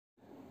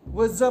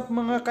What's up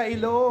mga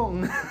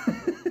kailong?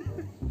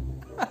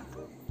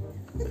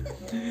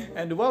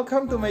 And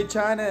welcome to my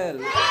channel.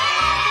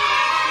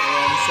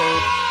 And so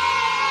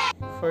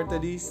for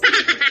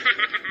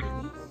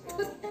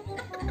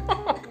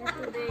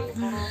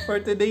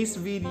today's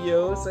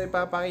video, so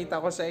ipapakita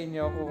ko sa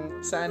inyo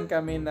kung saan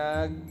kami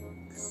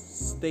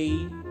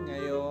nag-stay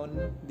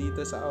ngayon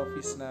dito sa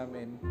office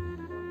namin.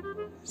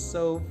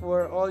 So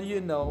for all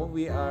you know,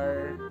 we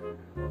are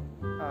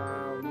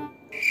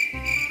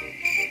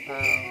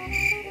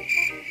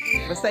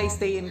basta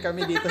stay in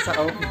kami dito sa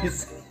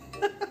office.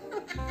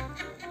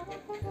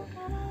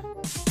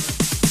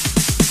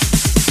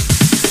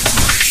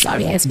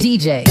 Sorry, it's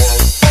DJ.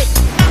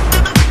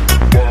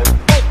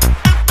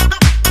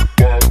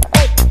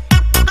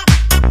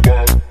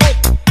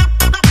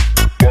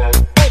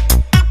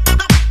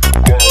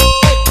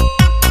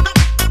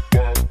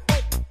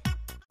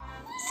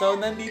 So,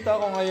 nandito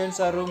ako ngayon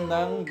sa room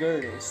ng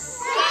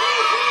girls.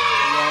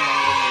 Ayan ang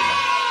room nila.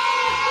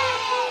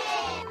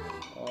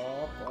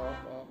 Op.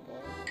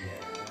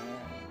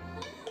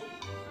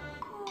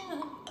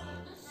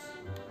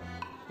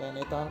 Yan,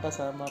 ito ang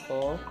kasama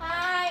ko.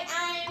 Hi,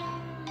 I'm...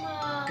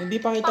 Hindi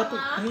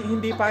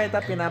pa kita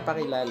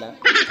pinapakilala.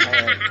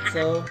 Alright.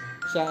 So,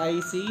 siya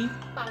ay si...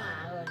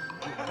 Pangaon.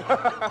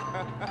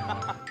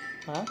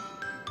 Ha?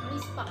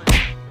 Miss Pangaon.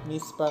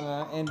 Miss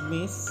Panga and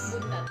Miss...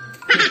 Bundat.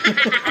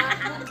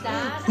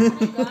 Bundat? Oh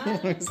my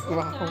God. Miss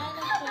Wow.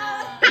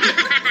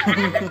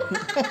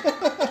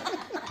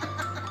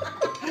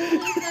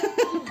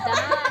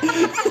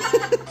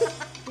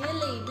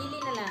 Billy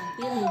na lang.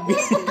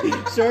 Billy.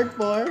 Short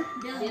for?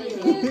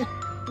 Billy.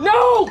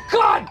 No!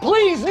 God,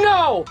 please,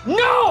 no!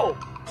 No!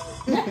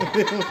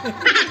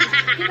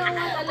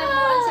 Ginawa, alam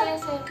mo, ang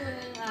saya-saya ko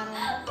yung araw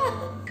na to.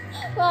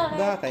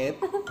 Bakit?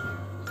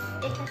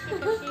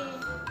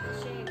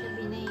 Kasi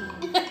gabi na eh.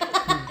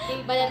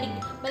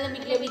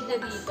 Malamig-lamig na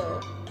dito.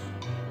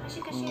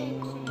 Kasi.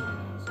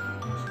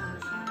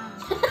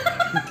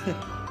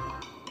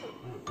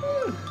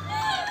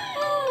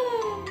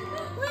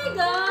 Oh my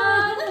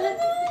God! Ano na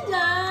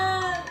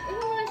dyan? Yung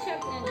mga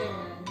shop na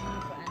gano'n.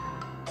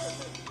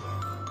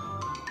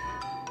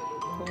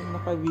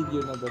 Naka-video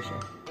na ba siya?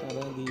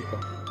 Parang dito.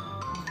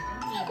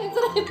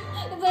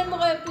 Itry mo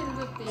kaya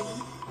pindutin.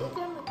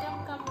 Itry mo,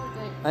 jump ka mo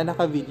dyan.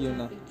 Naka-video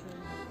na.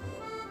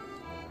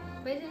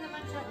 Pwede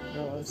naman siya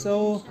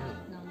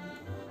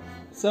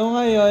So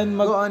ngayon,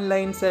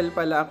 mag-online sell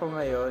pala ako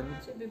ngayon.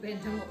 So,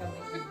 bibenta mo kami.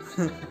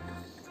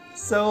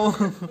 So,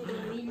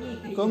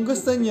 kung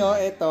gusto nyo,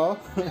 ito.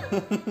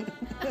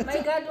 My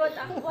God, wag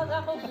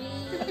ako, B.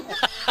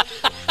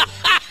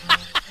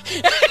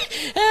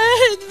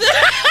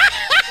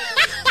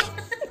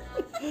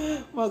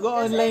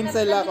 Mag-online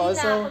sell ako.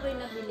 So,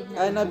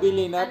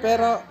 nabili na.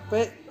 Pero,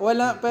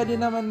 pwede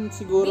naman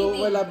siguro,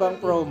 wala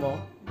bang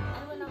promo?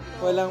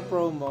 Walang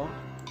promo.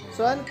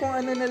 So, kung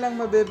ano na lang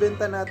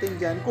mabebenta natin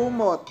dyan?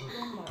 Kumot.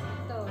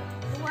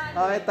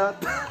 Ito.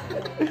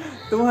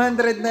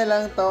 200 na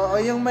lang to.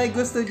 O yung may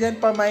gusto dyan,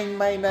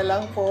 pamain-may na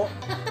lang po.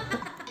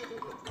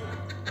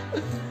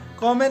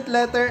 Comment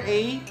letter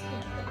A,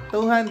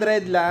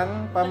 200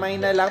 lang. Pamain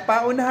na lang.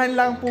 Paunahan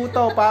lang po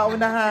to.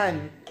 Paunahan.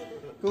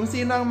 Kung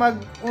sino ang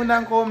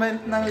mag-unang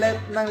comment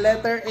ng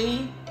letter A,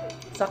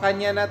 sa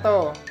kanya na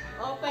to.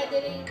 O,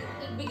 pwede rin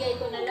ibigay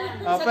ko na lang.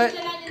 Sagot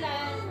na lang nila.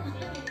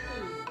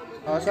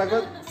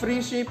 Sagot. Free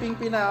shipping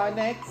pina.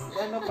 Next.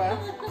 Ano pa?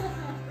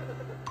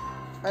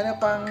 Ano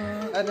pang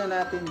ano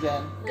natin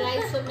dyan?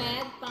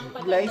 Glysomed.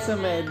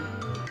 Glysomed.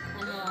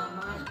 Mga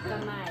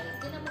kamay.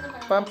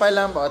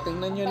 Pampalambo.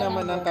 Tingnan nyo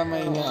naman ang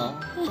kamay niya.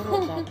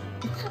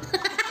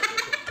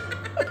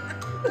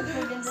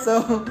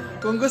 So,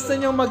 kung gusto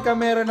nyo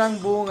magkamera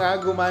ng bunga,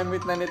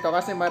 gumamit na nito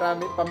kasi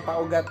marami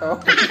pampauga to.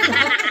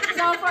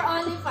 So, for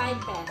only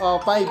 5 pesos.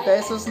 5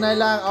 pesos na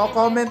lang.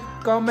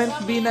 Comment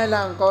B na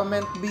lang.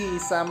 Comment B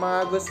sa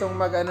mga gustong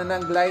mag-ano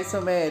ng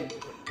Glysomed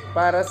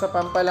para sa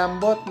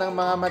pampalambot ng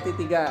mga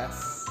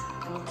matitigas.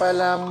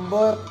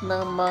 Pampalambot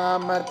ng mga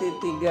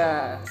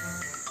matitigas.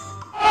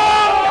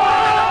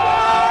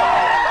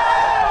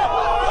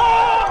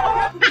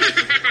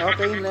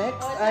 Okay,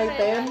 next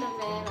item.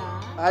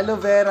 Aloe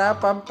vera,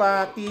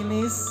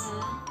 pampakinis.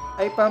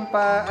 Ay,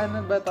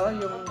 ano ba to?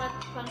 Yung...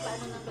 Pampaano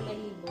ng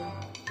balahibo.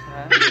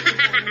 Ha?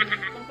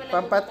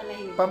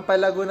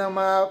 Pampalago ng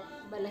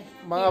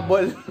mga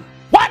ball.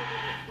 What?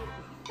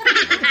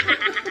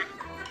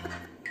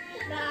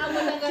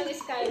 Naamon hanggang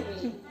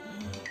skyway.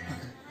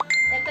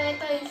 Ito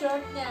yung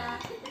short niya.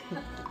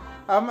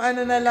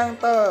 Ano na lang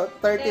to?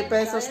 30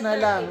 pesos na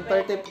lang.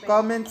 30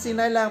 comments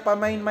na lang.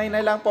 Pamain-may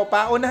na lang po.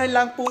 Paunahan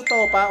lang po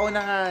to.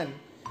 Paunahan.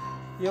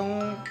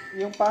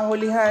 Yung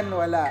pahulihan,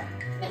 wala.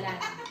 Wala.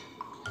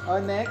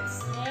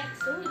 Next.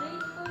 Next. Uy,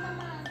 ikaw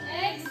naman.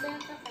 Next.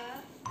 Benta ka.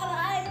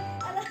 Aray.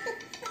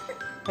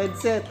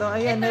 Headset.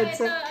 Ayan,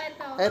 headset.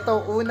 Ito.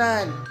 Ito,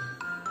 unan.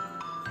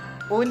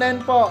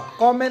 Unan po.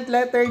 Comment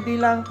letter D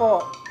lang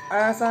po.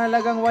 Sa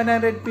halagang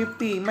 150.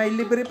 May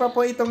libre pa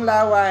po itong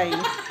laway.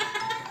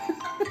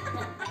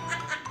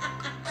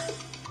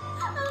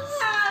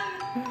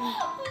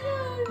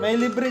 May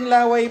libreng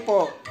laway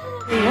po.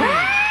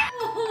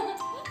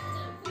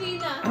 Free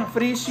na.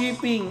 Free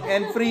shipping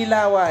and free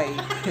laway.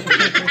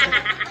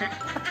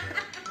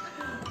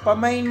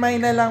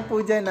 Pa-mine na lang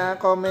po dyan ha.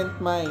 Comment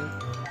mine.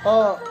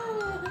 Oh,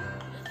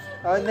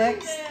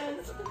 next.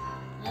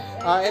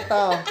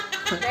 Ito.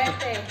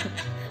 Bete.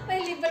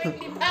 May libreng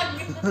libag.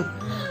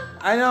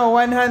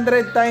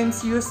 100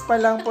 times use pa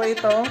lang po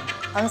ito.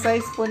 Ang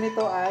size po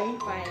nito ay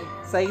Fine.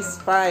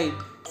 size 5.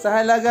 Sa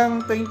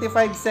halagang 25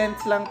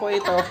 cents lang po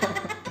ito.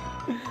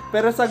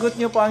 Pero sagot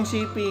nyo po ang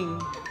shipping.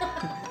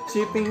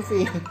 Shipping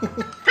fee.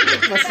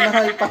 Mas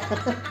mahal pa.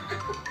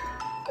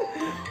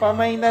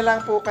 Pamay na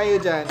lang po kayo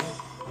dyan.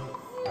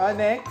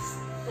 Next.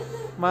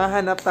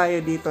 Mahanap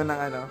tayo dito ng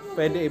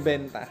pwede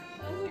ibenta.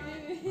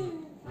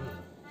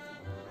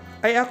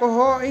 Ay ako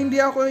ho,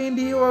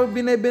 hindi ho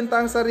binebenta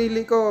ang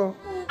sarili ko.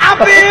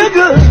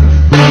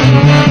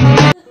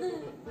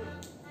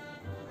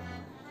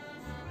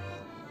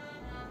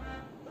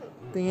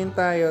 Tingin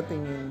tayo,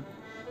 tingin.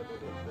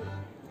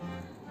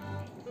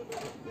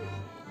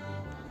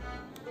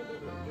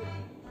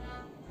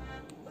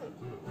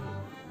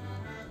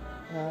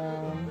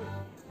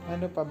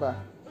 Ano pa ba?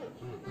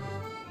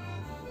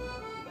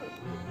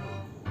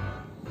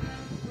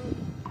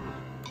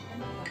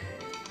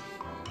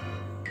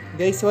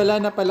 Guys, wala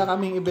na pala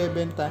kaming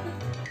ibebenta.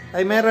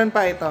 Ay, meron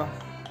pa ito.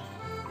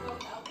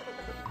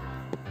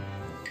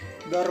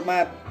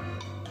 Doormat.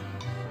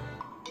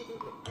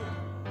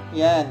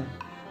 Yan.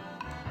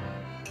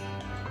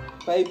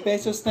 5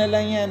 pesos na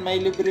lang yan. May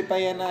libre pa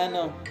yan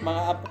na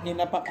mga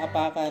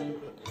inapak-apakan.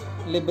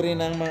 Libre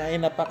ng mga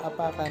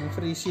inapak-apakan.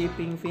 Free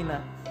shipping fee na.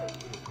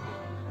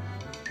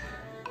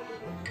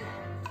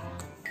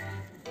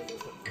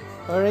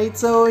 Alright,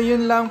 so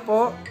yun lang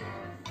po.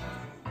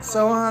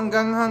 So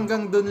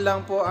hanggang dun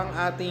lang po ang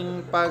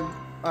ating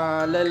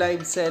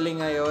live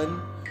selling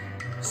ngayon.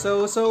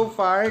 So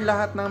far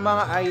lahat ng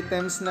mga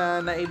items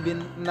na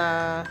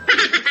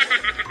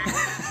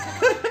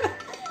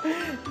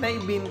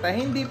naibinta,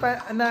 hindi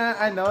pa na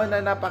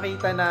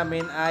napakita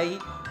namin ay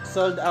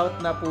sold out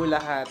na po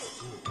lahat.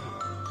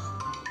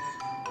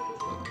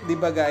 'Di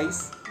ba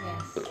guys?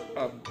 Yes.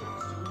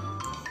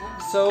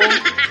 So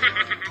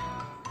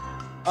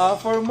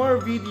for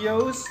more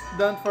videos,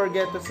 don't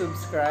forget to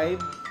subscribe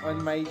on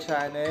my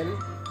channel,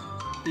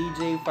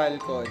 TJ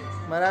Falcon.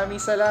 Maraming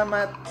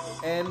salamat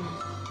and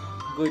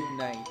good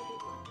night.